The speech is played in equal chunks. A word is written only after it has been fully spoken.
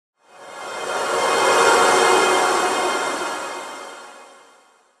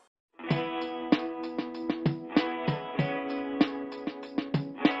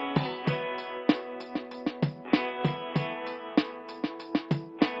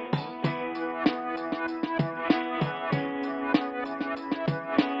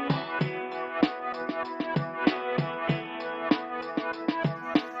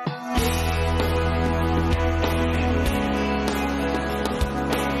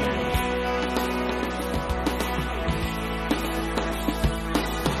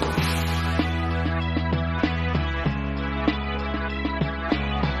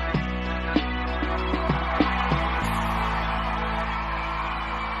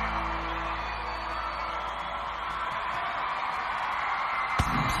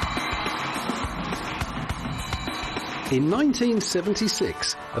In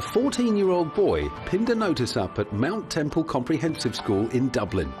 1976, a 14-year-old boy pinned a notice up at Mount Temple Comprehensive School in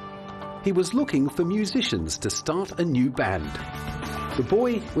Dublin. He was looking for musicians to start a new band. The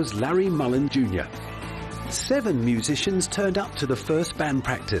boy was Larry Mullen Jr. 7 musicians turned up to the first band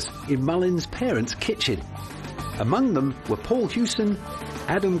practice in Mullen's parents' kitchen. Among them were Paul Hewson,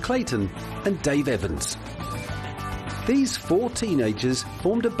 Adam Clayton and Dave Evans. These 4 teenagers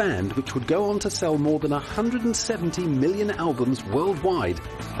formed a band which would go on to sell more than 170 million albums worldwide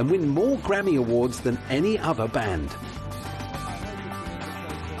and win more Grammy Awards than any other band.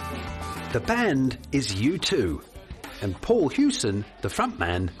 The band is U2, and Paul Hewson, the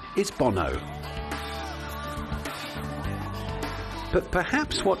frontman, is Bono. But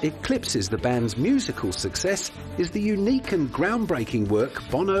perhaps what eclipses the band's musical success is the unique and groundbreaking work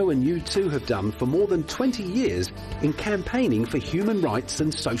Bono and U2 have done for more than 20 years in campaigning for human rights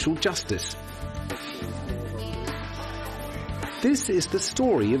and social justice. This is the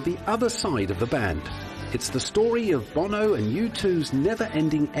story of the other side of the band. It's the story of Bono and U2's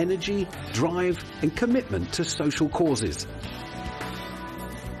never-ending energy, drive and commitment to social causes.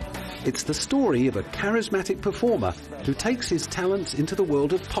 It's the story of a charismatic performer who takes his talents into the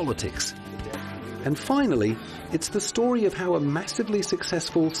world of politics. And finally, it's the story of how a massively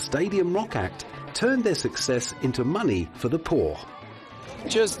successful stadium rock act turned their success into money for the poor.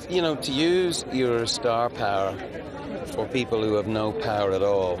 Just, to use your star power for people who have no power at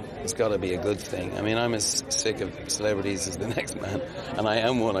all, it's got to be a good thing. I mean, I'm as sick of celebrities as the next man, and I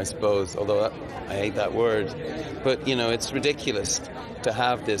am one, I suppose, although I hate that word. But, it's ridiculous to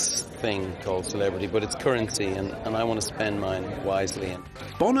have this thing called celebrity, but it's currency, and I want to spend mine wisely.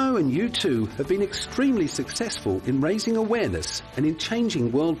 Bono and U2 have been extremely successful in raising awareness and in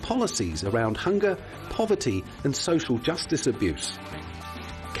changing world policies around hunger, poverty and social justice abuse.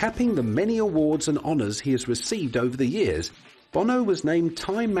 Capping the many awards and honours he has received over the years, Bono was named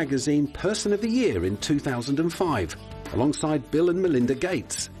Time magazine Person of the Year in 2005, alongside Bill and Melinda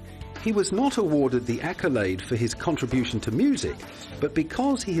Gates. He was not awarded the accolade for his contribution to music, but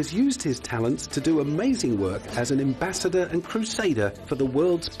because he has used his talents to do amazing work as an ambassador and crusader for the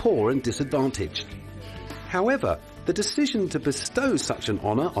world's poor and disadvantaged. However, the decision to bestow such an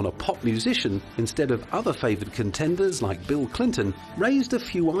honour on a pop musician instead of other favoured contenders like Bill Clinton raised a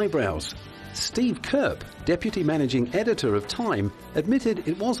few eyebrows. Steve Kirp, deputy managing editor of Time, admitted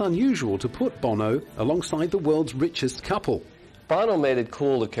it was unusual to put Bono alongside the world's richest couple. Bono made it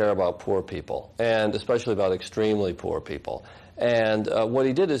cool to care about poor people, and especially about extremely poor people. And what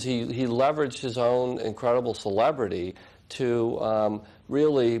he did is he leveraged his own incredible celebrity to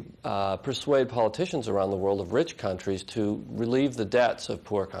really persuade politicians around the world of rich countries to relieve the debts of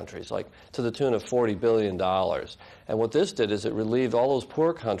poor countries, like to the tune of $40 billion. And what this did is it relieved all those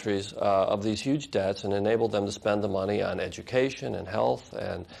poor countries of these huge debts and enabled them to spend the money on education and health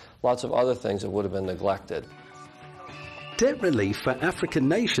and lots of other things that would have been neglected. Debt relief for African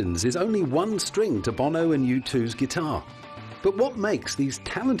nations is only one string to Bono and U2's guitar. But what makes these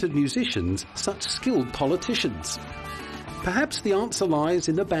talented musicians such skilled politicians? Perhaps the answer lies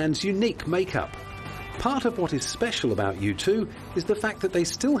in the band's unique makeup. Part of what is special about U2 is the fact that they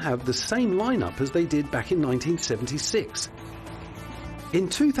still have the same lineup as they did back in 1976. In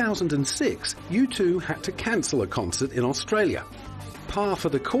 2006, U2 had to cancel a concert in Australia. Par for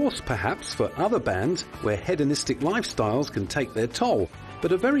the course, perhaps, for other bands where hedonistic lifestyles can take their toll,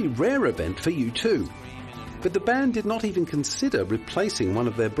 but a very rare event for U2. But the band did not even consider replacing one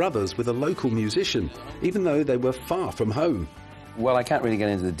of their brothers with a local musician, even though they were far from home. Well, I can't really get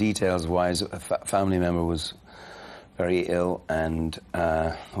into the details why a family member was very ill, and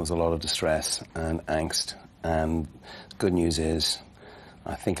there was a lot of distress and angst. And good news is,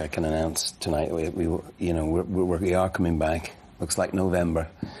 I think I can announce tonight we are coming back. Looks like November,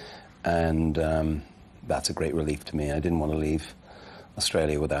 and that's a great relief to me. I didn't want to leave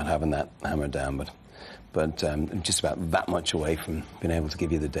Australia without having that hammered down, but I'm just about that much away from being able to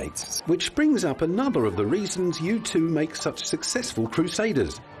give you the dates. Which brings up another of the reasons U2 make such successful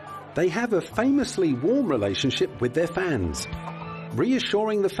crusaders. They have a famously warm relationship with their fans.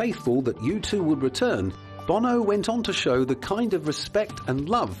 Reassuring the faithful that U2 would return, Bono went on to show the kind of respect and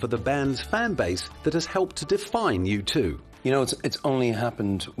love for the band's fan base that has helped to define U2. It's only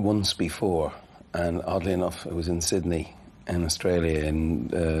happened once before, and oddly enough, it was in Sydney, in Australia,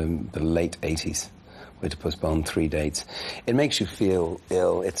 in the late 80s. We had to postpone 3 dates. It makes you feel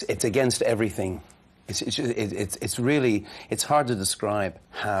ill. It's against everything. It's really hard to describe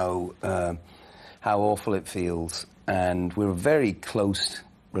how awful it feels. And we're a very close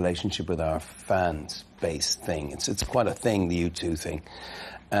relationship with our fans base thing. It's quite a thing, the U2 thing,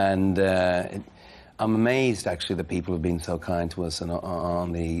 and I'm amazed, actually, that people have been so kind to us and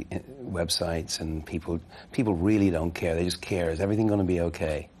on the websites, and people really don't care. They just care. Is everything going to be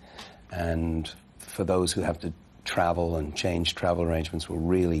okay? And for those who have to travel and change travel arrangements, we're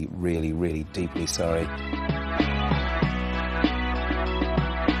really, really, really deeply sorry.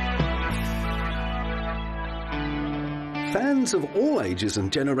 Fans of all ages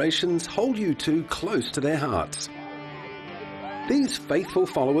and generations hold U2 close to their hearts. These faithful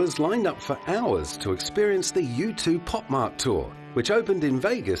followers lined up for hours to experience the U2 Pop Mart Tour, which opened in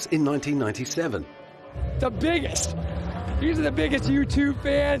Vegas in 1997. The biggest. These are the biggest U2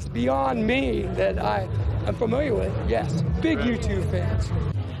 fans beyond me that I'm familiar with. Yes, big U2 fans.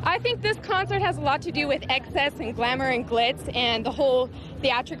 I think this concert has a lot to do with excess and glamour and glitz and the whole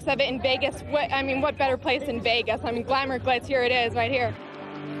theatrics of it in Vegas. What better place than Vegas? Glamour, glitz, here it is, right here.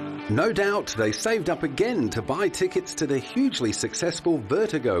 No doubt they saved up again to buy tickets to the hugely successful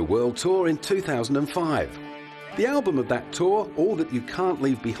Vertigo World Tour in 2005. The album of that tour, All That You Can't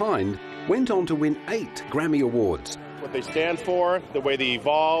Leave Behind, went on to win 8 Grammy Awards. What they stand for, the way they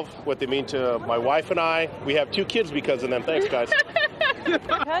evolve, what they mean to my wife and I. We have 2 kids because of them. Thanks, guys.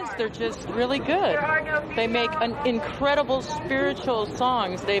 Because they're just really good. They make incredible spiritual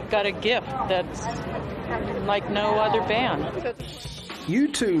songs. They've got a gift that's like no other band.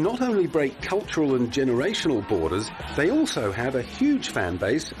 U2 not only break cultural and generational borders, they also have a huge fan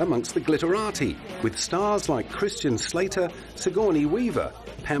base amongst the glitterati, with stars like Christian Slater, Sigourney Weaver,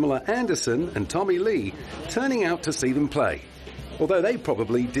 Pamela Anderson and Tommy Lee turning out to see them play, although they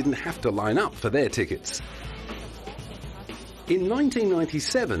probably didn't have to line up for their tickets. In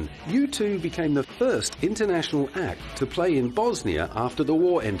 1997, U2 became the first international act to play in Bosnia after the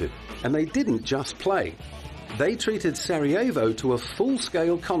war ended, and they didn't just play. They treated Sarajevo to a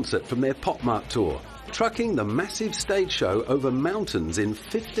full-scale concert from their Pop Mart tour, trucking the massive stage show over mountains in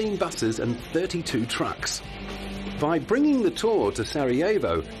 15 buses and 32 trucks. By bringing the tour to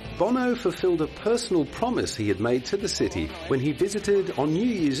Sarajevo, Bono fulfilled a personal promise he had made to the city when he visited on New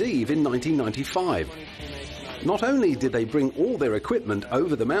Year's Eve in 1995. Not only did they bring all their equipment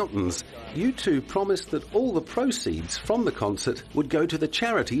over the mountains, U2 promised that all the proceeds from the concert would go to the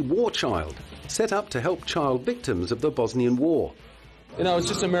charity War Child, set up to help child victims of the Bosnian War. You know, it's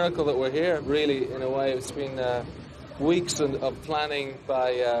just a miracle that we're here, really, in a way. It's been weeks of planning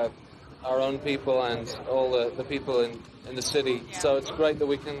by our own people and all the people in the city, so it's great that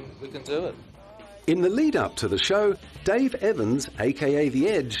we can do it. In the lead-up to the show, Dave Evans, aka The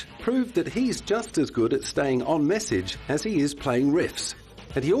Edge, proved that he's just as good at staying on message as he is playing riffs.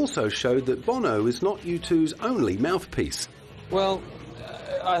 And he also showed that Bono is not U2's only mouthpiece. Well,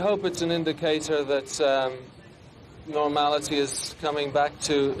 I hope it's an indicator that normality is coming back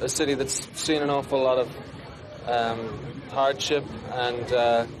to a city that's seen an awful lot of hardship and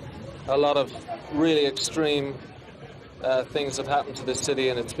a lot of really extreme things have happened to this city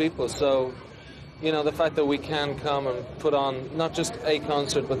and its people. So, you know, the fact that we can come and put on not just a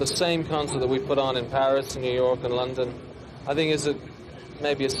concert, but the same concert that we put on in Paris and New York and London, I think is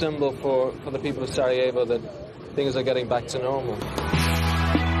maybe a symbol for the people of Sarajevo that things are getting back to normal.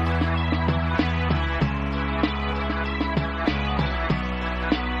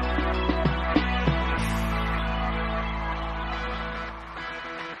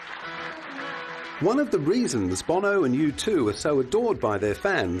 One of the reasons Bono and U2 are so adored by their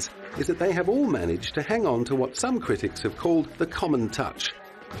fans is that they have all managed to hang on to what some critics have called the common touch.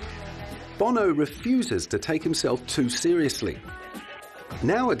 Bono refuses to take himself too seriously.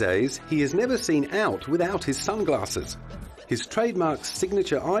 Nowadays, he is never seen out without his sunglasses. His trademark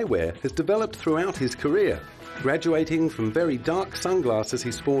signature eyewear has developed throughout his career, graduating from very dark sunglasses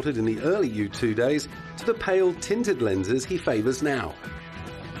he sported in the early U2 days to the pale tinted lenses he favours now.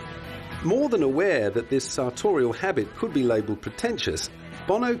 More than aware that this sartorial habit could be labelled pretentious,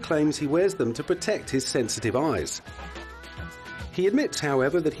 Bono claims he wears them to protect his sensitive eyes. He admits,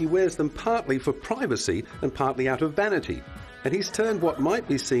 however, that he wears them partly for privacy and partly out of vanity, and he's turned what might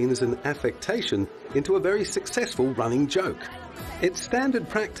be seen as an affectation into a very successful running joke. It's standard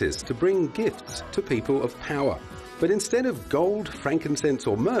practice to bring gifts to people of power, but instead of gold, frankincense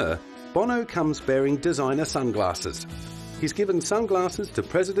or myrrh, Bono comes bearing designer sunglasses. He's given sunglasses to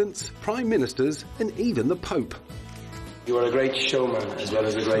presidents, prime ministers, and even the Pope. You are a great showman as well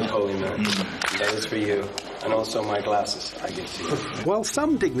as a great holy man. That is for you. And also my glasses I give to you. While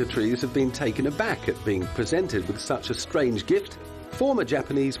some dignitaries have been taken aback at being presented with such a strange gift, former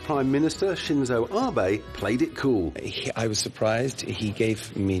Japanese Prime Minister Shinzo Abe played it cool. I was surprised. He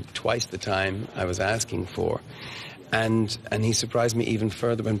gave me twice the time I was asking for. And he surprised me even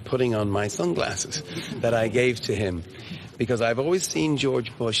further when putting on my sunglasses that I gave to him, because I've always seen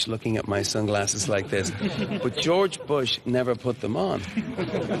George Bush looking at my sunglasses like this, but George Bush never put them on.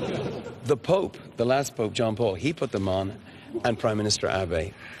 The Pope, the last Pope, John Paul, he put them on, and Prime Minister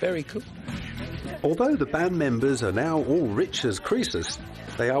Abe. Very cool. Although the band members are now all rich as Croesus,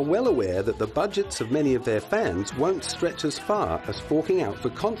 they are well aware that the budgets of many of their fans won't stretch as far as forking out for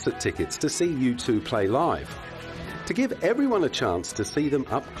concert tickets to see U2 play live. To give everyone a chance to see them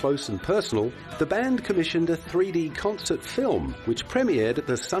up close and personal, the band commissioned a 3D concert film, which premiered at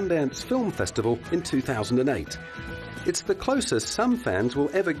the Sundance Film Festival in 2008. It's the closest some fans will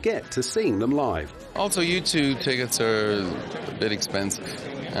ever get to seeing them live. Also, U2 tickets are a bit expensive,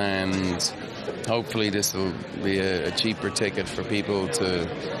 and hopefully this will be a cheaper ticket for people to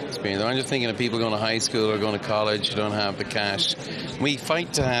experience. I'm just thinking of people going to high school or going to college who don't have the cash. We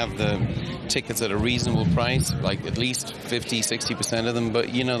fight to have the tickets at a reasonable price, like at least 50-60% of them,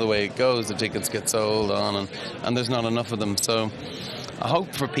 but you know the way it goes, the tickets get sold on and there's not enough of them. So I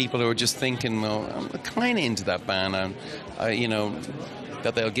hope for people who are just thinking, well, I'm kind of into that band, and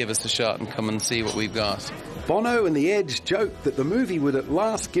that they'll give us a shot and come and see what we've got. Bono and The Edge joked that the movie would at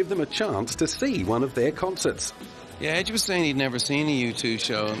last give them a chance to see one of their concerts. Yeah, Edge was saying he'd never seen a U2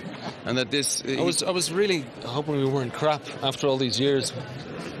 show, and that this... I was really hoping we weren't crap after all these years.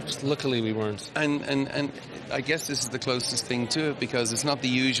 Just luckily we weren't. And I guess this is the closest thing to it, because it's not the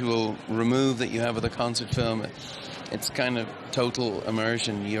usual remove that you have with a concert film. It's kind of total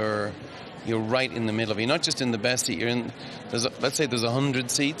immersion. You're right in the middle of it. You're not just in the best seat. You're in. Let's say there's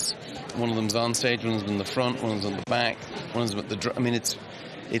 100 seats. One of them's on stage. One of them's in the front. One of them's on the back. One of them's at the. I mean,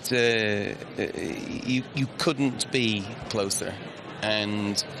 you couldn't be closer.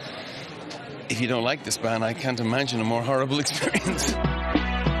 And if you don't like this band, I can't imagine a more horrible experience.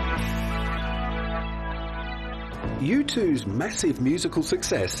 U2's massive musical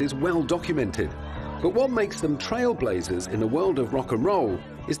success is well documented. But what makes them trailblazers in the world of rock and roll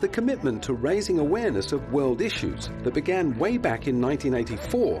is the commitment to raising awareness of world issues that began way back in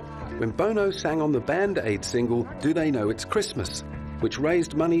 1984 when Bono sang on the Band Aid single Do They Know It's Christmas, which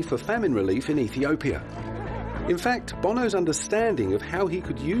raised money for famine relief in Ethiopia. In fact, Bono's understanding of how he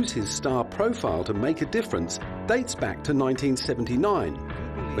could use his star profile to make a difference dates back to 1979,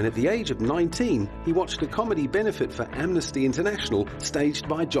 when at the age of 19 he watched a comedy benefit for Amnesty International staged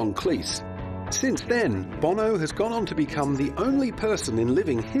by John Cleese. Since then, Bono has gone on to become the only person in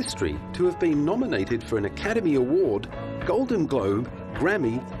living history to have been nominated for an Academy Award, Golden Globe,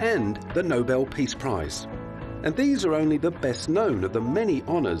 Grammy, and the Nobel Peace Prize. And these are only the best known of the many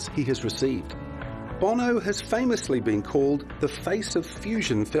honours he has received. Bono has famously been called the face of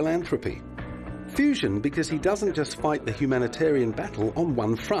fusion philanthropy. Fusion because he doesn't just fight the humanitarian battle on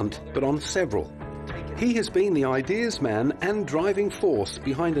one front, but on several. He has been the ideas man and driving force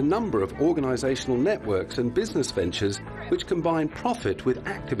behind a number of organisational networks and business ventures which combine profit with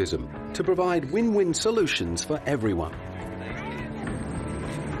activism to provide win-win solutions for everyone.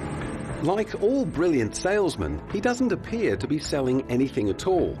 Like all brilliant salesmen, he doesn't appear to be selling anything at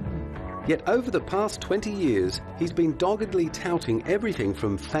all. Yet over the past 20 years, he's been doggedly touting everything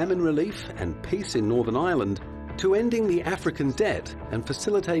from famine relief and peace in Northern Ireland to ending the African debt and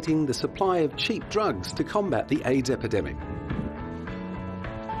facilitating the supply of cheap drugs to combat the AIDS epidemic.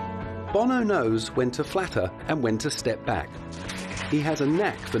 Bono knows when to flatter and when to step back. He has a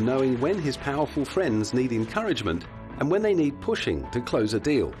knack for knowing when his powerful friends need encouragement and when they need pushing to close a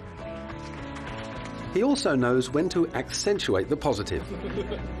deal. He also knows when to accentuate the positive.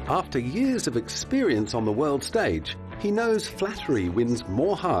 After years of experience on the world stage, he knows flattery wins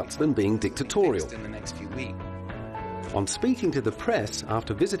more hearts than being dictatorial. In the next few weeks. On speaking to the press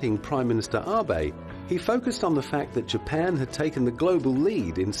after visiting Prime Minister Abe, he focused on the fact that Japan had taken the global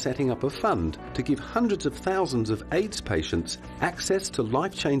lead in setting up a fund to give hundreds of thousands of AIDS patients access to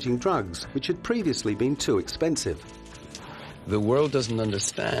life-changing drugs which had previously been too expensive. The world doesn't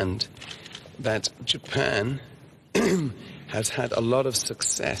understand that Japan has had a lot of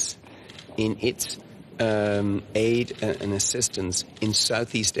success in its aid and assistance in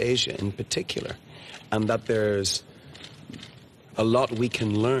Southeast Asia in particular, and that there's a lot we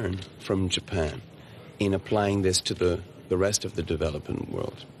can learn from Japan in applying this to the rest of the developing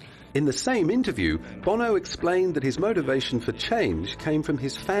world. In the same interview, Bono explained that his motivation for change came from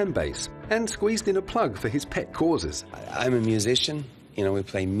his fan base and squeezed in a plug for his pet causes. I'm a musician, we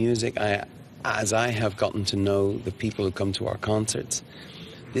play music. As I have gotten to know the people who come to our concerts,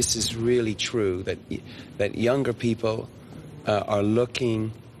 this is really true that younger people are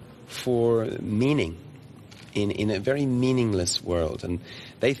looking for meaning in a very meaningless world, and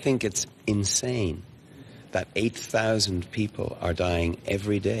they think it's insane that 8,000 people are dying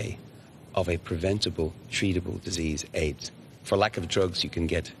every day of a preventable, treatable disease, AIDS. For lack of drugs, you can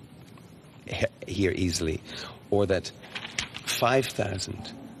get here easily. Or that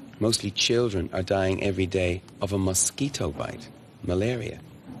 5,000, mostly children, are dying every day of a mosquito bite, malaria,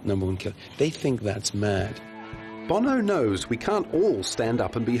 #1 killer. They think that's mad. Bono knows we can't all stand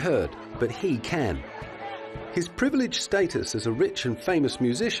up and be heard, but he can. His privileged status as a rich and famous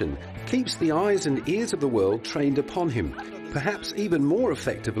musician keeps the eyes and ears of the world trained upon him, perhaps even more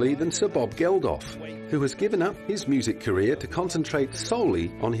effectively than Sir Bob Geldof, who has given up his music career to concentrate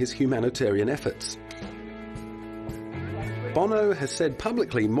solely on his humanitarian efforts. Bono has said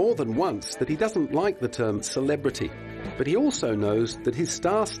publicly more than once that he doesn't like the term celebrity, but he also knows that his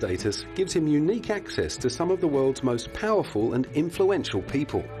star status gives him unique access to some of the world's most powerful and influential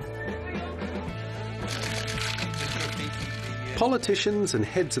people. Politicians and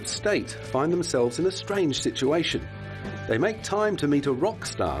heads of state find themselves in a strange situation. They make time to meet a rock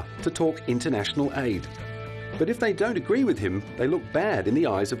star to talk international aid. But if they don't agree with him, they look bad in the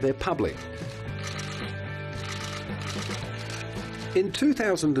eyes of their public. In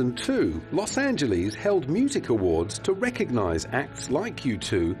 2002, Los Angeles held music awards to recognize acts like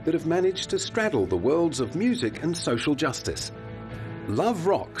U2 that have managed to straddle the worlds of music and social justice. Love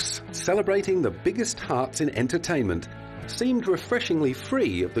Rocks, celebrating the biggest hearts in entertainment, seemed refreshingly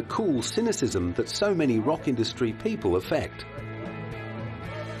free of the cool cynicism that so many rock industry people affect.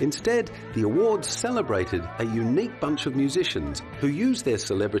 Instead, the awards celebrated a unique bunch of musicians who use their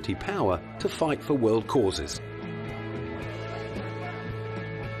celebrity power to fight for world causes.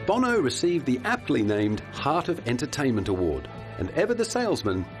 Bono received the aptly named Heart of Entertainment Award, and ever the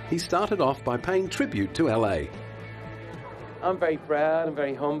salesman, he started off by paying tribute to LA. I'm very proud and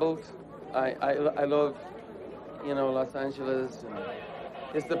very humbled. I love, Los Angeles. And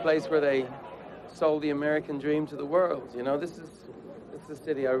it's the place where they sold the American dream to the world. This is the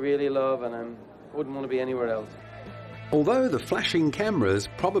city I really love, and I wouldn't want to be anywhere else. Although the flashing cameras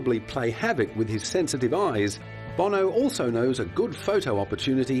probably play havoc with his sensitive eyes, Bono also knows a good photo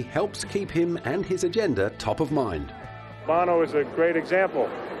opportunity helps keep him and his agenda top of mind. Bono is a great example,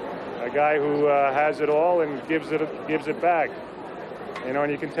 a guy who has it all and gives it back. And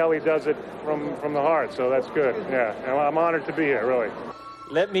you can tell he does it from the heart, so that's good. Yeah, and I'm honored to be here, really.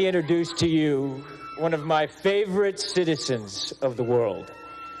 Let me introduce to you one of my favorite citizens of the world.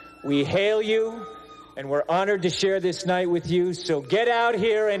 We hail you, and we're honored to share this night with you, so get out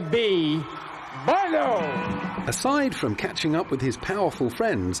here and be Bono! Aside from catching up with his powerful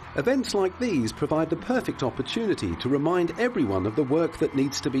friends, events like these provide the perfect opportunity to remind everyone of the work that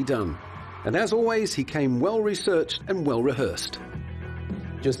needs to be done. And as always, he came well-researched and well-rehearsed.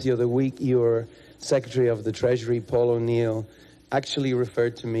 Just the other week, your Secretary of the Treasury, Paul O'Neill, actually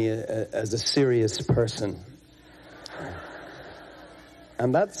referred to me as a serious person.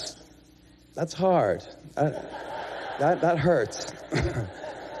 And that's hard. That hurts.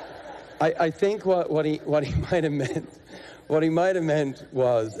 I think what he might have meant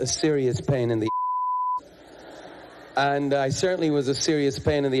was a serious pain in the and I certainly was a serious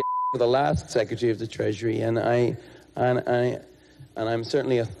pain in the for the last Secretary of the Treasury, and I'm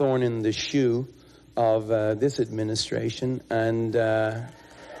certainly a thorn in the shoe of this administration and the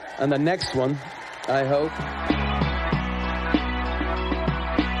next one, I hope.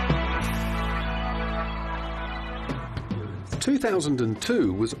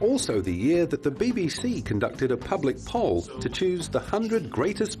 2002 was also the year that the BBC conducted a public poll to choose the 100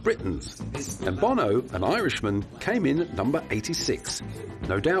 greatest Britons, and Bono, an Irishman, came in at number 86.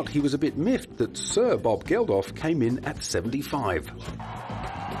 No doubt he was a bit miffed that Sir Bob Geldof came in at 75.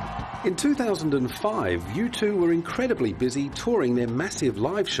 In 2005, U2 were incredibly busy touring their massive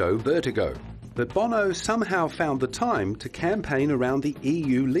live show Vertigo. But Bono somehow found the time to campaign around the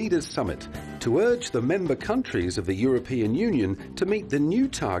EU Leaders Summit to urge the member countries of the European Union to meet the new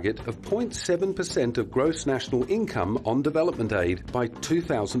target of 0.7% of gross national income on development aid by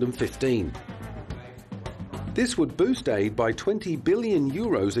 2015. This would boost aid by €20 billion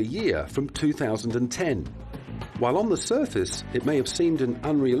a year from 2010. While on the surface it may have seemed an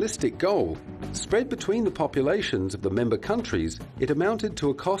unrealistic goal, spread between the populations of the member countries, it amounted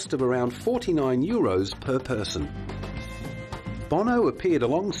to a cost of around €49 per person. Bono appeared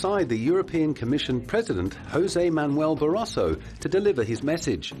alongside the European Commission President José Manuel Barroso to deliver his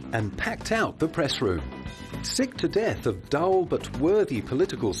message and packed out the press room. Sick to death of dull but worthy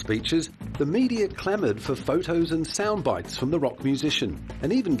political speeches, the media clamoured for photos and sound bites from the rock musician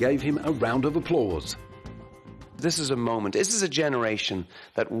and even gave him a round of applause. This is a moment, this is a generation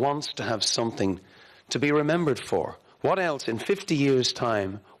that wants to have something to be remembered for. What else in 50 years'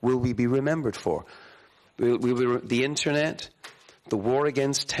 time will we be remembered for? The internet, the war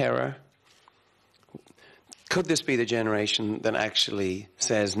against terror, could this be the generation that actually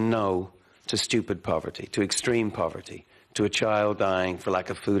says no to stupid poverty, to extreme poverty, to a child dying for lack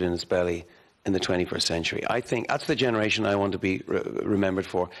of food in its belly in the 21st century? I think that's the generation I want to be remembered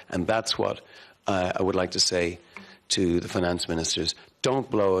for, and that's what I would like to say to the finance ministers. Don't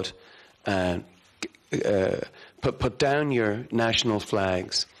blow it. Put down your national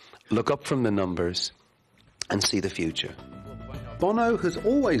flags, look up from the numbers, and see the future. Bono has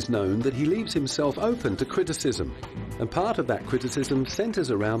always known that he leaves himself open to criticism, and part of that criticism centres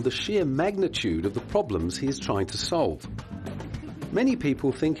around the sheer magnitude of the problems he is trying to solve. Many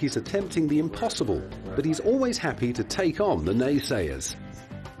people think he's attempting the impossible, but he's always happy to take on the naysayers.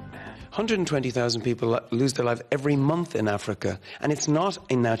 120,000 people lose their life every month in Africa, and it's not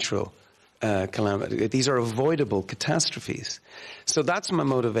a natural calamity. These are avoidable catastrophes. So that's my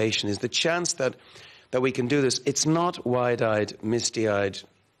motivation, is the chance that we can do this. It's not wide-eyed, misty-eyed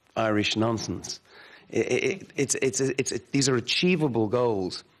Irish nonsense. These are achievable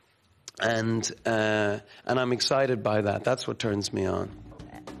goals, and I'm excited by that. That's what turns me on.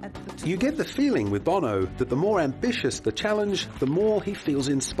 You get the feeling with Bono that the more ambitious the challenge, the more he feels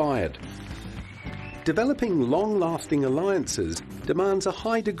inspired. Developing long-lasting alliances demands a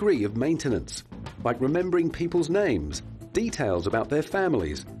high degree of maintenance, like remembering people's names, details about their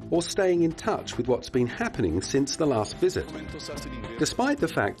families, or staying in touch with what's been happening since the last visit. Despite the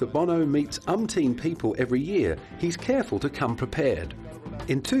fact that Bono meets umpteen people every year, he's careful to come prepared.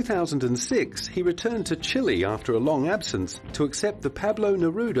 In 2006, he returned to Chile after a long absence to accept the Pablo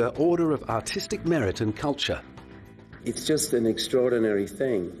Neruda Order of Artistic Merit and Culture. It's just an extraordinary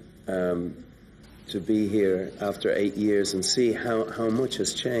thing to be here after 8 years and see how much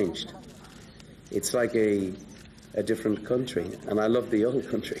has changed. It's like a different country, and I love the old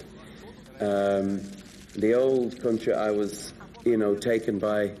country. The old country, I was, taken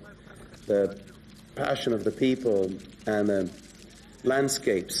by the passion of the people and the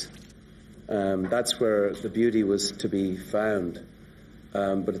landscapes. That's where the beauty was to be found.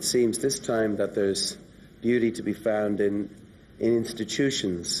 But it seems this time that there's beauty to be found in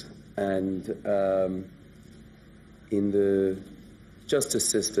institutions and in the justice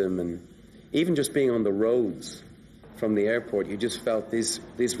system, and even just being on the roads. From the airport, you just felt these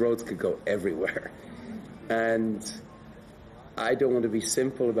roads could go everywhere. And I don't want to be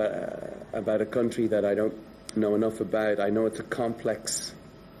simple about a country that I don't know enough about. I know it's a complex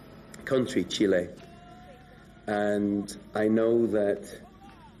country, Chile. And I know that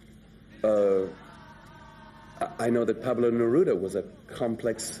Pablo Neruda was a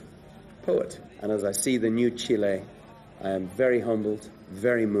complex poet. And as I see the new Chile, I am very humbled,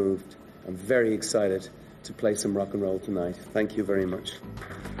 very moved, I'm very excited to play some rock and roll tonight. Thank you very much.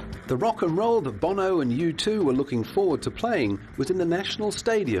 The rock and roll that Bono and U2 were looking forward to playing was in the National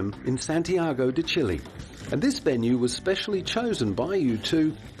Stadium in Santiago de Chile. And this venue was specially chosen by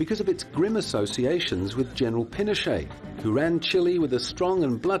U2 because of its grim associations with General Pinochet, who ran Chile with a strong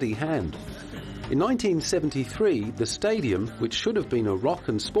and bloody hand. In 1973, the stadium, which should have been a rock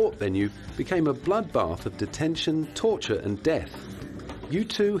and sport venue, became a bloodbath of detention, torture and death.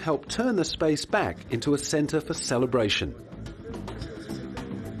 U2 helped turn the space back into a centre for celebration.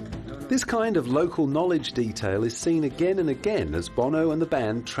 This kind of local knowledge detail is seen again and again as Bono and the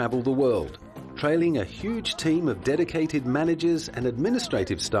band travel the world, trailing a huge team of dedicated managers and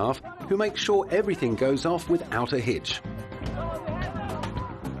administrative staff who make sure everything goes off without a hitch.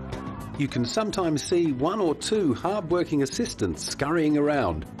 You can sometimes see one or two hard-working assistants scurrying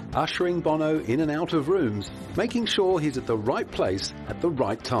around, ushering Bono in and out of rooms, making sure he's at the right place at the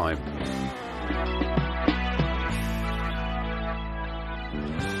right time.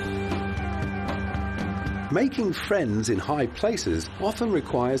 Making friends in high places often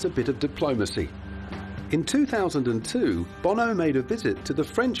requires a bit of diplomacy. In 2002, Bono made a visit to the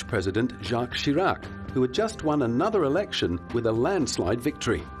French President Jacques Chirac, who had just won another election with a landslide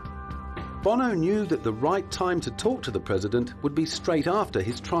victory. Bono knew that the right time to talk to the president would be straight after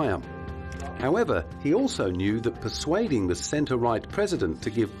his triumph. However, he also knew that persuading the centre-right president to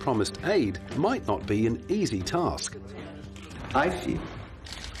give promised aid might not be an easy task. I feel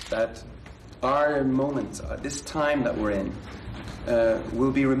that our moments, this time that we're in, will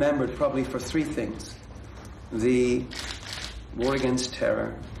be remembered probably for three things. The war against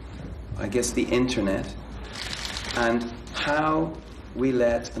terror, I guess the internet, and how we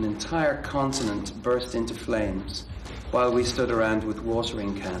let an entire continent burst into flames while we stood around with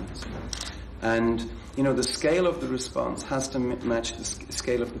watering cans. And, the scale of the response has to match the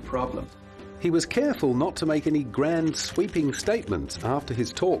scale of the problem. He was careful not to make any grand, sweeping statements after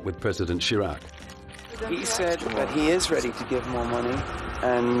his talk with President Chirac. He said that he is ready to give more money,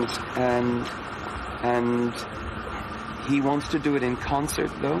 and And he wants to do it in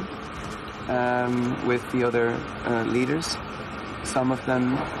concert, though, with the other leaders. Some of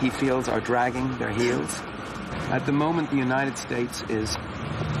them, he feels, are dragging their heels. At the moment, the United States is,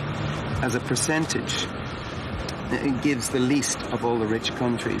 as a percentage, it gives the least of all the rich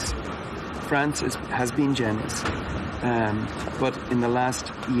countries. France has been generous, but in the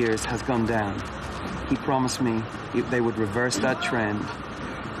last years has gone down. He promised me they would reverse that trend,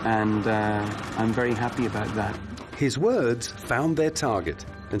 and I'm very happy about that. His words found their target,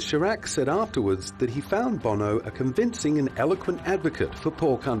 and Chirac said afterwards that he found Bono a convincing and eloquent advocate for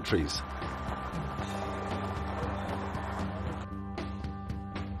poor countries.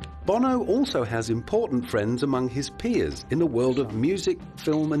 Bono also has important friends among his peers in the world of music,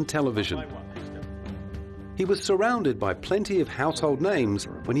 film and television. He was surrounded by plenty of household names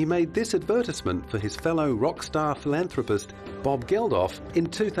when he made this advertisement for his fellow rock star philanthropist Bob Geldof in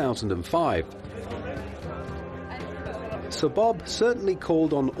 2005. Sir Bob certainly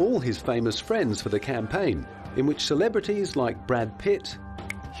called on all his famous friends for the campaign, in which celebrities like Brad Pitt,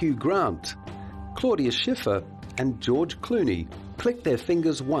 Hugh Grant, Claudia Schiffer and George Clooney clicked their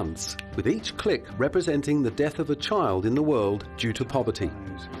fingers once, with each click representing the death of a child in the world due to poverty.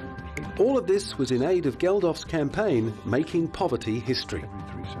 All of this was in aid of Geldof's campaign, Making Poverty History.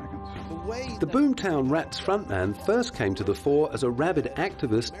 The Boomtown Rats frontman first came to the fore as a rabid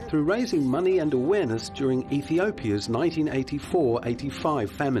activist through raising money and awareness during Ethiopia's 1984-85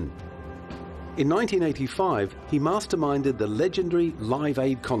 famine. In 1985, he masterminded the legendary Live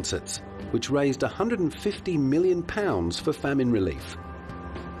Aid concerts, which raised £150 million for famine relief.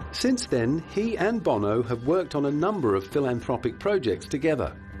 Since then, he and Bono have worked on a number of philanthropic projects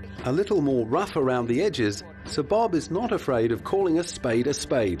together. A little more rough around the edges, Sir Bob is not afraid of calling a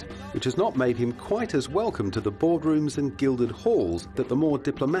spade, which has not made him quite as welcome to the boardrooms and gilded halls that the more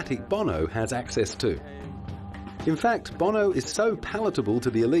diplomatic Bono has access to. In fact, Bono is so palatable to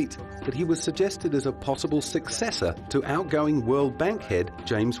the elite that he was suggested as a possible successor to outgoing World Bank head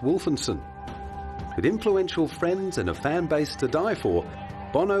James Wolfensohn. With influential friends and a fan base to die for,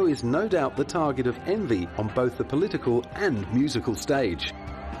 Bono is no doubt the target of envy on both the political and musical stage.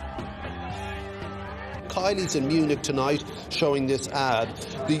 Kylie's in Munich tonight showing this ad.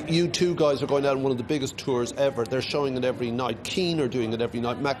 The U2 guys are going out on one of the biggest tours ever. They're showing it every night. Keane are doing it every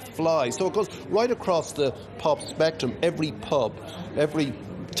night. McFly. So it goes right across the pop spectrum. Every pub, every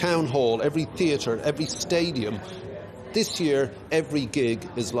town hall, every theatre, every stadium. This year, every gig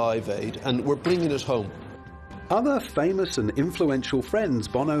is Live Aid, and we're bringing it home. Other famous and influential friends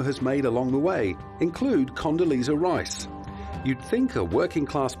Bono has made along the way include Condoleezza Rice. You'd think a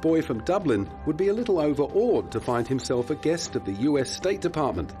working-class boy from Dublin would be a little overawed to find himself a guest of the US State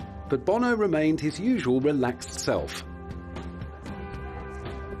Department, but Bono remained his usual relaxed self.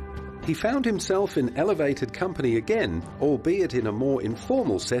 He found himself in elevated company again, albeit in a more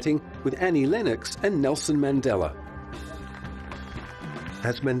informal setting, with Annie Lennox and Nelson Mandela.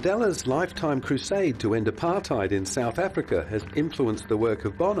 As Mandela's lifetime crusade to end apartheid in South Africa has influenced the work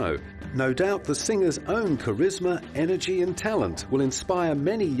of Bono, no doubt the singer's own charisma, energy and talent will inspire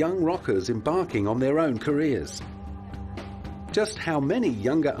many young rockers embarking on their own careers. Just how many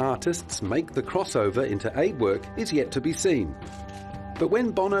younger artists make the crossover into aid work is yet to be seen. But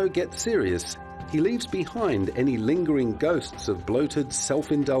when Bono gets serious, he leaves behind any lingering ghosts of bloated,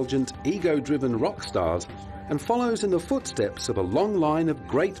 self-indulgent, ego-driven rock stars and follows in the footsteps of a long line of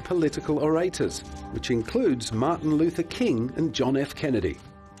great political orators, which includes Martin Luther King and John F. Kennedy.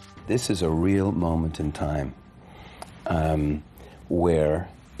 This is a real moment in time where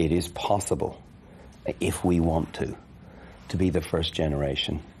it is possible, if we want to be the first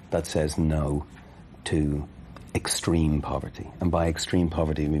generation that says no to extreme poverty. And by extreme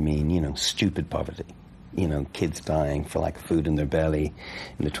poverty, we mean, stupid poverty. Kids dying for lack of food in their belly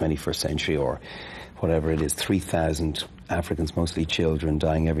in the 21st century, or whatever it is, 3,000 Africans, mostly children,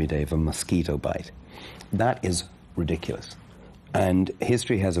 dying every day of a mosquito bite. That is ridiculous. And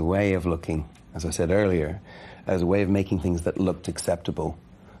history has a way of looking, as I said earlier, as a way of making things that looked acceptable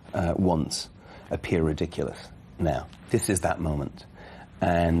once appear ridiculous now. This is that moment.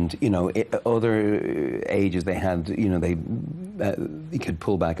 And, other ages they had, they could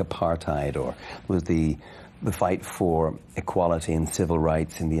pull back apartheid, or was the fight for equality and civil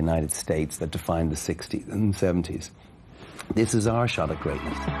rights in the United States that defined the 60s and 70s. This is our shot at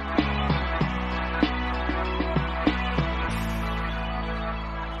greatness.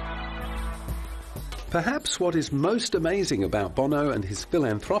 Perhaps what is most amazing about Bono and his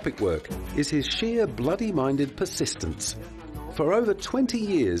philanthropic work is his sheer bloody-minded persistence. For over 20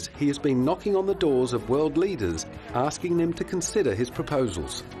 years, he has been knocking on the doors of world leaders, asking them to consider his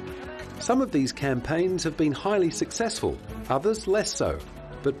proposals. Some of these campaigns have been highly successful, others less so,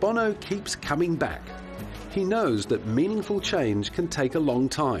 but Bono keeps coming back. He knows that meaningful change can take a long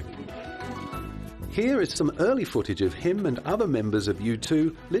time. Here is some early footage of him and other members of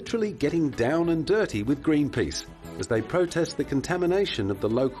U2 literally getting down and dirty with Greenpeace as they protest the contamination of the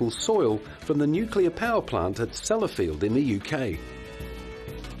local soil from the nuclear power plant at Sellafield in the UK.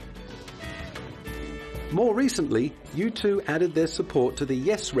 More recently, U2 added their support to the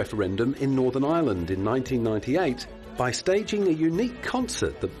Yes referendum in Northern Ireland in 1998 by staging a unique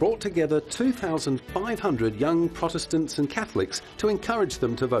concert that brought together 2,500 young Protestants and Catholics to encourage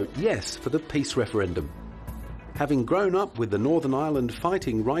them to vote yes for the peace referendum. Having grown up with the Northern Ireland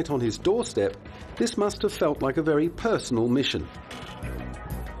fighting right on his doorstep, this must have felt like a very personal mission.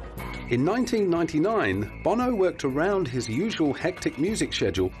 In 1999, Bono worked around his usual hectic music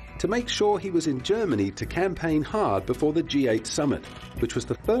schedule to make sure he was in Germany to campaign hard before the G8 summit, which was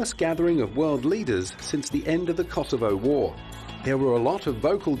the first gathering of world leaders since the end of the Kosovo War. There were a lot of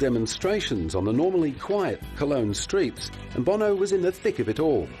vocal demonstrations on the normally quiet Cologne streets, and Bono was in the thick of it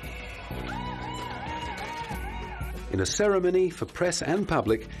all. In a ceremony for press and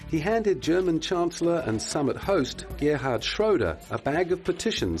public, he handed German Chancellor and summit host Gerhard Schröder a bag of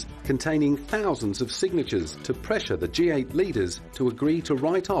petitions containing thousands of signatures to pressure the G8 leaders to agree to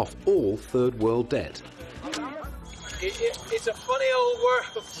write off all Third World debt. It's a funny old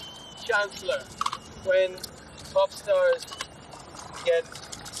world, Chancellor, when pop stars get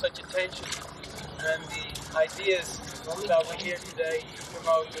such attention and the ideas that we're here today to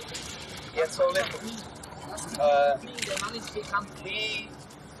promote get so little. He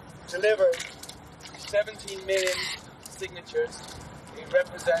delivered 17 million signatures. He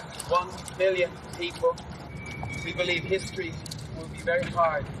represents 1 million people. We believe history will be very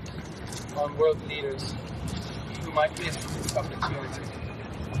hard on world leaders who might miss this opportunity.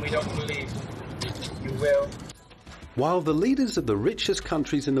 We don't believe you will. While the leaders of the richest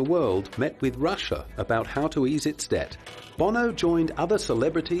countries in the world met with Russia about how to ease its debt, Bono joined other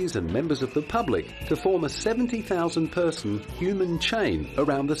celebrities and members of the public to form a 70,000-person human chain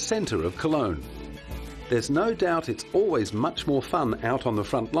around the centre of Cologne. There's no doubt it's always much more fun out on the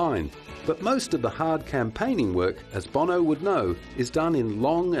front line, but most of the hard campaigning work, as Bono would know, is done in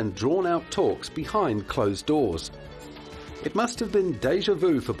long and drawn-out talks behind closed doors. It must have been déjà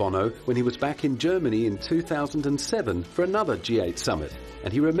vu for Bono when he was back in Germany in 2007 for another G8 summit,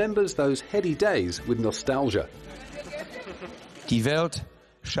 and he remembers those heady days with nostalgia. Die Welt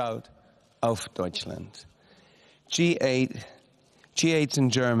schaut auf Deutschland. G8s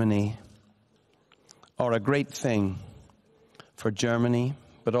in Germany are a great thing for Germany,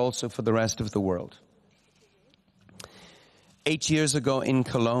 but also for the rest of the world. 8 years ago in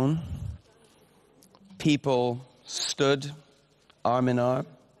Cologne, people stood arm in arm,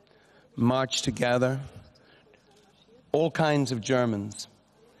 marched together, all kinds of Germans,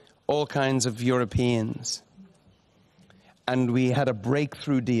 all kinds of Europeans, and we had a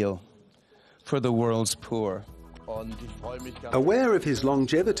breakthrough deal for the world's poor. Aware of his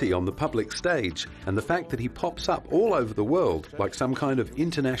longevity on the public stage and the fact that he pops up all over the world like some kind of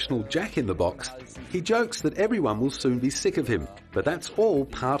international jack-in-the-box, he jokes that everyone will soon be sick of him, but that's all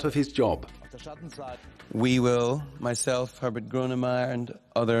part of his job. We will, myself, Herbert Grönemeyer, and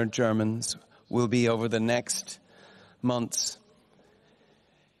other Germans, will be over the next months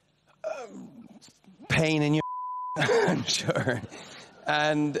pain in your I'm sure.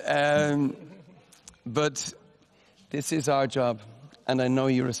 And but this is our job, and I know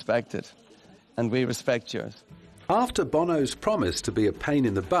you respect it, and we respect yours. After Bono's promise to be a pain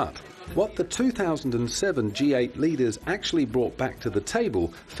in the butt, what the 2007 G8 leaders actually brought back to the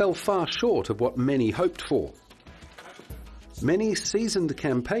table fell far short of what many hoped for. Many seasoned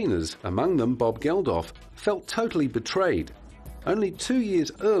campaigners, among them Bob Geldof, felt totally betrayed. Only 2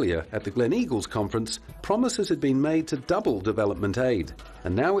 years earlier, at the Gleneagles conference, promises had been made to double development aid,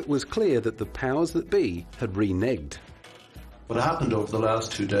 and now it was clear that the powers that be had reneged. What happened over the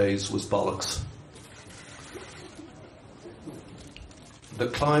last 2 days was bollocks. The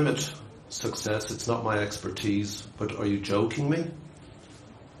climate success, it's not my expertise, but are you joking me?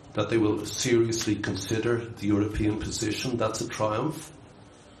 That they will seriously consider the European position, that's a triumph.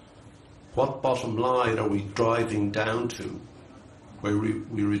 What bottom line are we driving down to where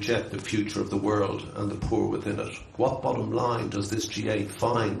we reject the future of the world and the poor within it? What bottom line does this G8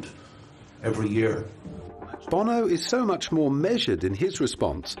 find every year? Bono is so much more measured in his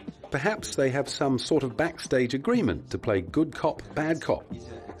response. Perhaps they have some sort of backstage agreement to play good cop, bad cop.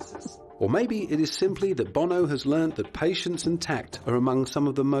 Or maybe it is simply that Bono has learnt that patience and tact are among some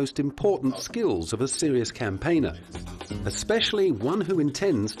of the most important skills of a serious campaigner. especially one who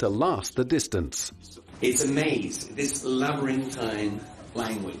intends to last the distance. It's a maze. This labyrinthine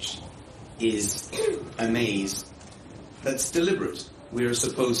language is a maze that's deliberate. We're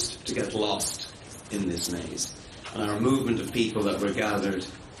supposed to get lost in this maze. And our movement of people that were gathered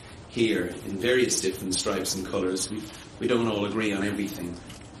here in various different stripes and colours, we don't all agree on everything.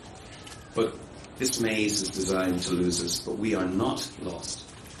 But this maze is designed to lose us, but we are not lost.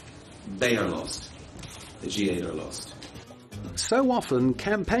 They are lost. The G8 are lost. So often,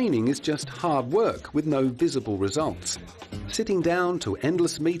 campaigning is just hard work with no visible results. Sitting down to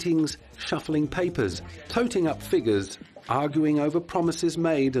endless meetings, shuffling papers, toting up figures, arguing over promises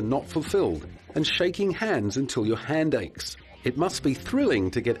made and not fulfilled, and shaking hands until your hand aches. It must be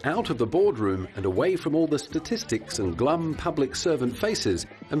thrilling to get out of the boardroom and away from all the statistics and glum public servant faces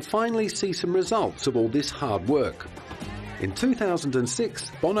and finally see some results of all this hard work. In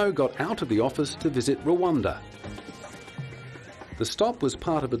 2006, Bono got out of the office to visit Rwanda. The stop was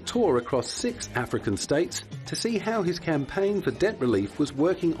part of a tour across 6 African states to see how his campaign for debt relief was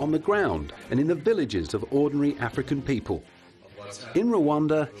working on the ground and in the villages of ordinary African people. In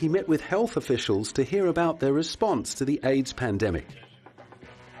Rwanda, he met with health officials to hear about their response to the AIDS pandemic.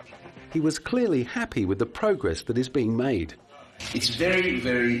 He was clearly happy with the progress that is being made. It's very,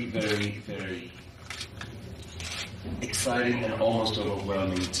 very, very, very exciting and almost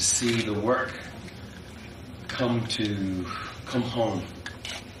overwhelming to see the work come home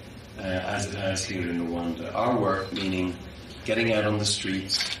as it has here in Rwanda. Our work, meaning getting out on the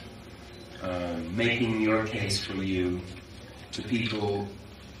streets, making your case for you to people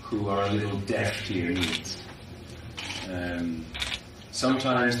who are a little deaf to your needs.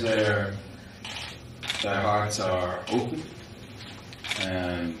 Sometimes their hearts are open,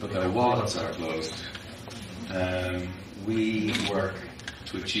 but their wallets are closed. We work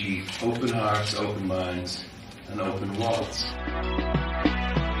to achieve open hearts, open minds, and open wallets.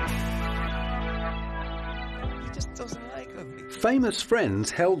 He just doesn't like them. Famous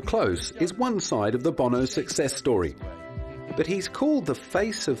friends held close is one side of the Bono success story. But he's called the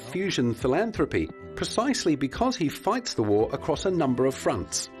face of fusion philanthropy precisely because he fights the war across a number of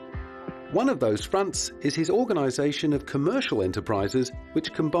fronts. One of those fronts is his organisation of commercial enterprises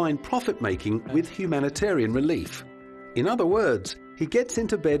which combine profit-making with humanitarian relief. In other words, he gets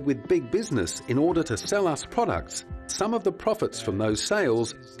into bed with big business in order to sell us products. Some of the profits from those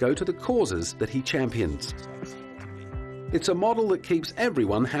sales go to the causes that he champions. It's a model that keeps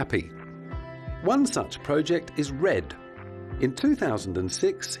everyone happy. One such project is RED. In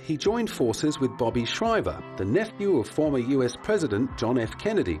 2006, he joined forces with Bobby Shriver, the nephew of former US President John F.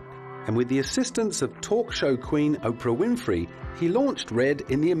 Kennedy, and with the assistance of talk show queen Oprah Winfrey, he launched RED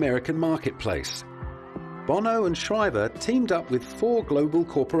in the American marketplace. Bono and Shriver teamed up with 4 global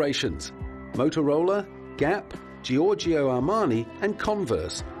corporations, Motorola, Gap, Giorgio Armani and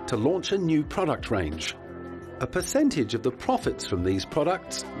Converse, to launch a new product range. A percentage of the profits from these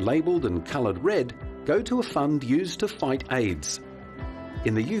products, labelled and coloured red, go to a fund used to fight AIDS.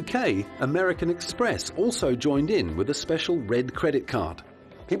 In the UK, American Express also joined in with a special red credit card.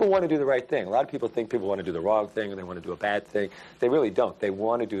 People want to do the right thing. A lot of people think people want to do the wrong thing or they want to do a bad thing. They really don't. They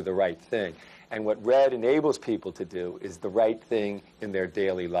want to do the right thing. And what RED enables people to do is the right thing in their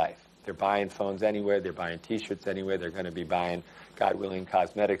daily life. They're buying phones anywhere. They're buying T-shirts anywhere. They're going to be buying, God willing,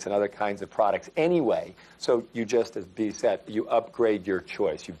 cosmetics and other kinds of products anyway. So you just, as B said, you upgrade your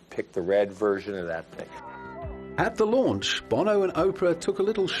choice. You pick the red version of that thing. At the launch, Bono and Oprah took a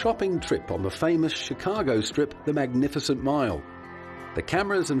little shopping trip on the famous Chicago strip, the Magnificent Mile. The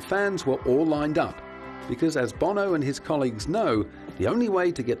cameras and fans were all lined up, because as Bono and his colleagues know, the only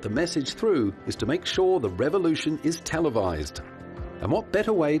way to get the message through is to make sure the revolution is televised. And what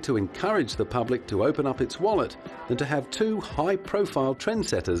better way to encourage the public to open up its wallet than to have 2 high-profile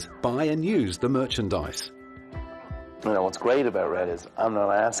trendsetters buy and use the merchandise? You know, what's great about RED is I'm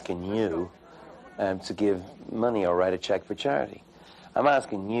not asking you to give money or write a check for charity. I'm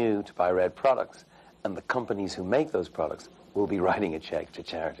asking you to buy RED products, and the companies who make those products will be writing a check to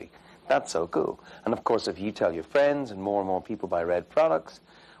charity. That's so cool. And of course, if you tell your friends and more people buy RED products,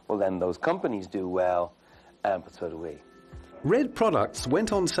 well then those companies do well, but so do we. RED products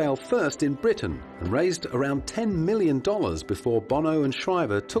went on sale first in Britain and raised around $10 million before Bono and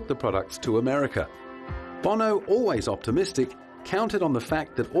Shriver took the products to America. Bono, always optimistic, counted on the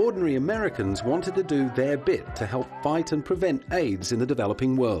fact that ordinary Americans wanted to do their bit to help fight and prevent AIDS in the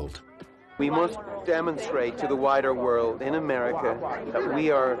developing world. We must demonstrate to the wider world in America that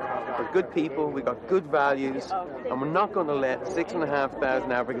we're good people, we've got good values, and we're not going to let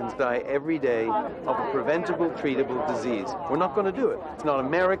 6,500 Africans die every day of a preventable, treatable disease. We're not going to do it. It's not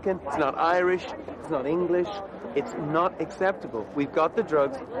American, it's not Irish, it's not English, it's not acceptable. We've got the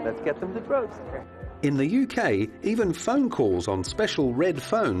drugs, let's get them the drugs. In the UK, even phone calls on special red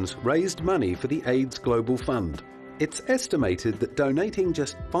phones raised money for the AIDS Global Fund. It's estimated that donating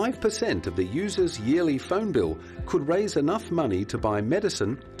just 5% of the user's yearly phone bill could raise enough money to buy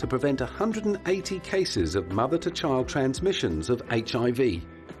medicine to prevent 180 cases of mother-to-child transmissions of HIV.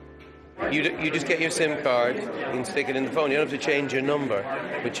 You just get your SIM card, you can stick it in the phone. You don't have to change your number,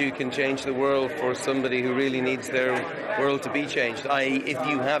 but you can change the world for somebody who really needs their world to be changed. I.e., if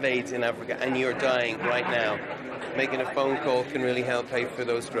you have AIDS in Africa and you're dying right now, making a phone call can really help pay for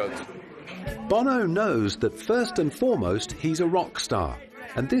those drugs. Bono knows that first and foremost he's a rock star,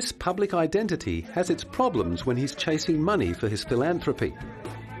 and this public identity has its problems when he's chasing money for his philanthropy.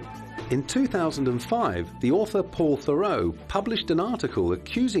 In 2005, the author Paul Theroux published an article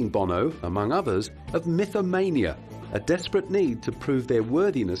accusing Bono, among others, of mythomania, a desperate need to prove their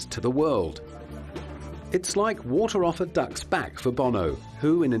worthiness to the world. It's like water off a duck's back for Bono,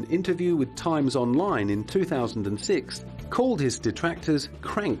 who in an interview with Times Online in 2006 called his detractors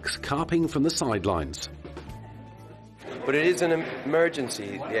cranks carping from the sidelines. But it is an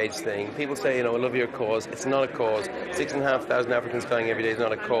emergency, the AIDS thing. People say, I love your cause. It's not a cause. 6,500 Africans dying every day is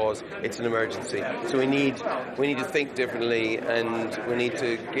not a cause. It's an emergency. So we need to think differently, and we need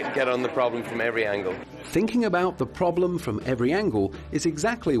to get on the problem from every angle. Thinking about the problem from every angle is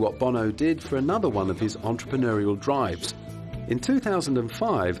exactly what Bono did for another one of his entrepreneurial drives. In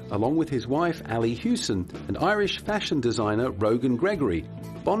 2005, along with his wife Ali Hewson and Irish fashion designer Rogan Gregory,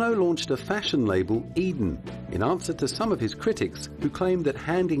 Bono launched a fashion label, Eden, in answer to some of his critics who claimed that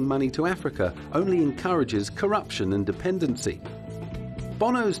handing money to Africa only encourages corruption and dependency.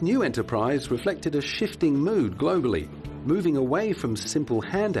 Bono's new enterprise reflected a shifting mood globally, moving away from simple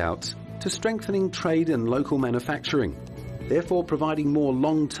handouts to strengthening trade and local manufacturing, therefore providing more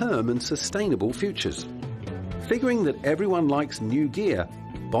long-term and sustainable futures. Figuring that everyone likes new gear,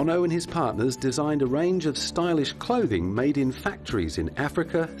 Bono and his partners designed a range of stylish clothing made in factories in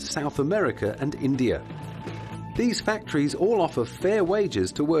Africa, South America and India. These factories all offer fair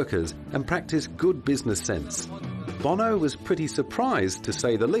wages to workers and practice good business sense. Bono was pretty surprised, to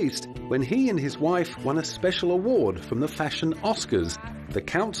say the least, when he and his wife won a special award from the Fashion Oscars, the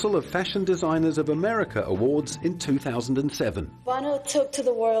Council of Fashion Designers of America Awards in 2007. Bono took to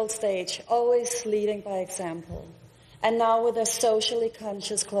the world stage, always leading by example. And now with their socially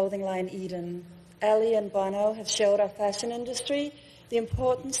conscious clothing line Eden, Ali and Bono have showed our fashion industry the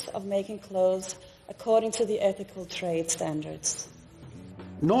importance of making clothes according to the ethical trade standards.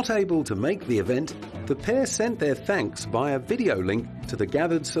 Not able to make the event, the pair sent their thanks via video link to the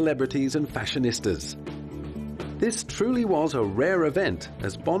gathered celebrities and fashionistas. This truly was a rare event,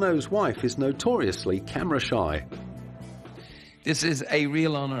 as Bono's wife is notoriously camera shy. This is a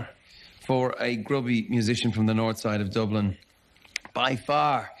real honour for a grubby musician from the north side of Dublin. By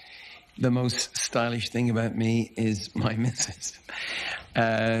far, the most stylish thing about me is my missus.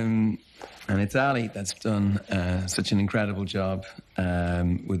 And it's Ali that's done such an incredible job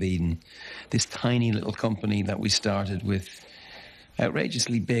with Eden. This tiny little company that we started with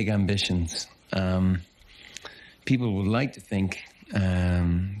outrageously big ambitions. People would like to think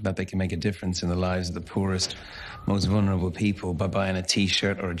that they can make a difference in the lives of the poorest, most vulnerable people by buying a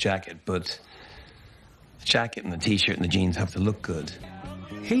T-shirt or a jacket, but the jacket and the T-shirt and the jeans have to look good.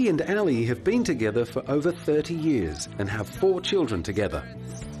 He and Ali have been together for over 30 years and have 4 children together.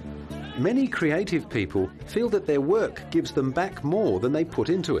 Many creative people feel that their work gives them back more than they put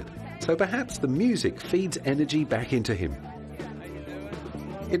into it, so perhaps the music feeds energy back into him.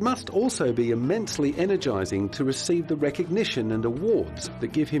 It must also be immensely energizing to receive the recognition and awards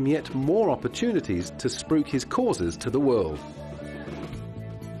that give him yet more opportunities to spruik his causes to the world.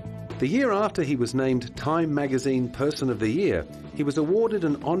 The year after he was named Time Magazine Person of the Year, he was awarded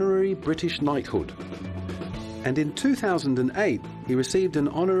an honorary British knighthood. And in 2008, he received an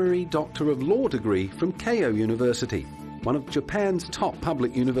honorary Doctor of Law degree from Keio University, one of Japan's top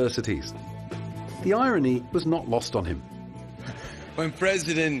public universities. The irony was not lost on him. When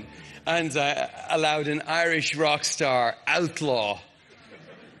President Anza allowed an Irish rock star, Outlaw,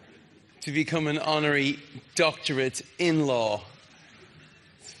 to become an honorary doctorate in law.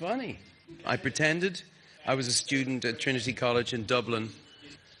 It's funny. I pretended I was a student at Trinity College in Dublin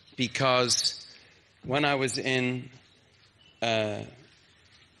because when I was in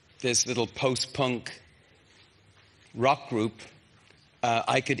this little post-punk rock group,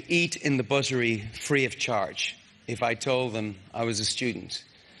 I could eat in the buttery free of charge if I told them I was a student.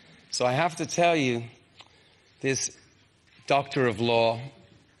 So I have to tell you, this doctor of law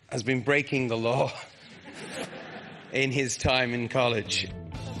has been breaking the law in his time in college.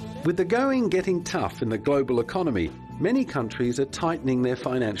 With the going getting tough in the global economy, many countries are tightening their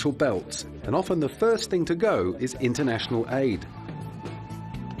financial belts, and often the first thing to go is international aid.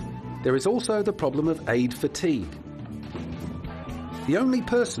 There is also the problem of aid fatigue. The only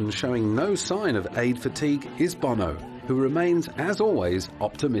person showing no sign of aid fatigue is Bono, who remains, as always,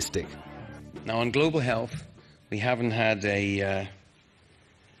 optimistic. Now, on global health, we haven't had a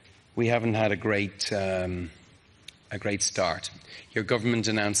great start. Your government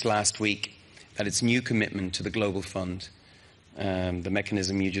announced last week that its new commitment to the Global Fund, the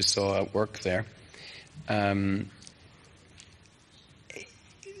mechanism you just saw at work there,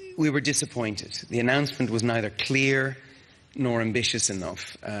 we were disappointed. The announcement was neither clear nor ambitious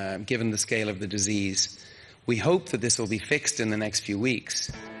enough, given the scale of the disease. We hope that this will be fixed in the next few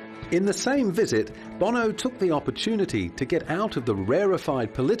weeks. In the same visit, Bono took the opportunity to get out of the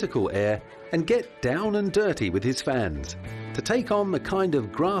rarefied political air and get down and dirty with his fans, to take on the kind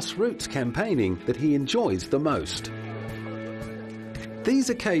of grassroots campaigning that he enjoys the most. These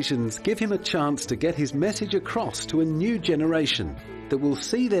occasions give him a chance to get his message across to a new generation that will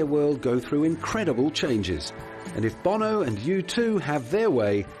see their world go through incredible changes. And if Bono and U2 have their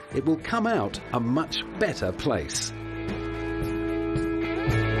way, it will come out a much better place.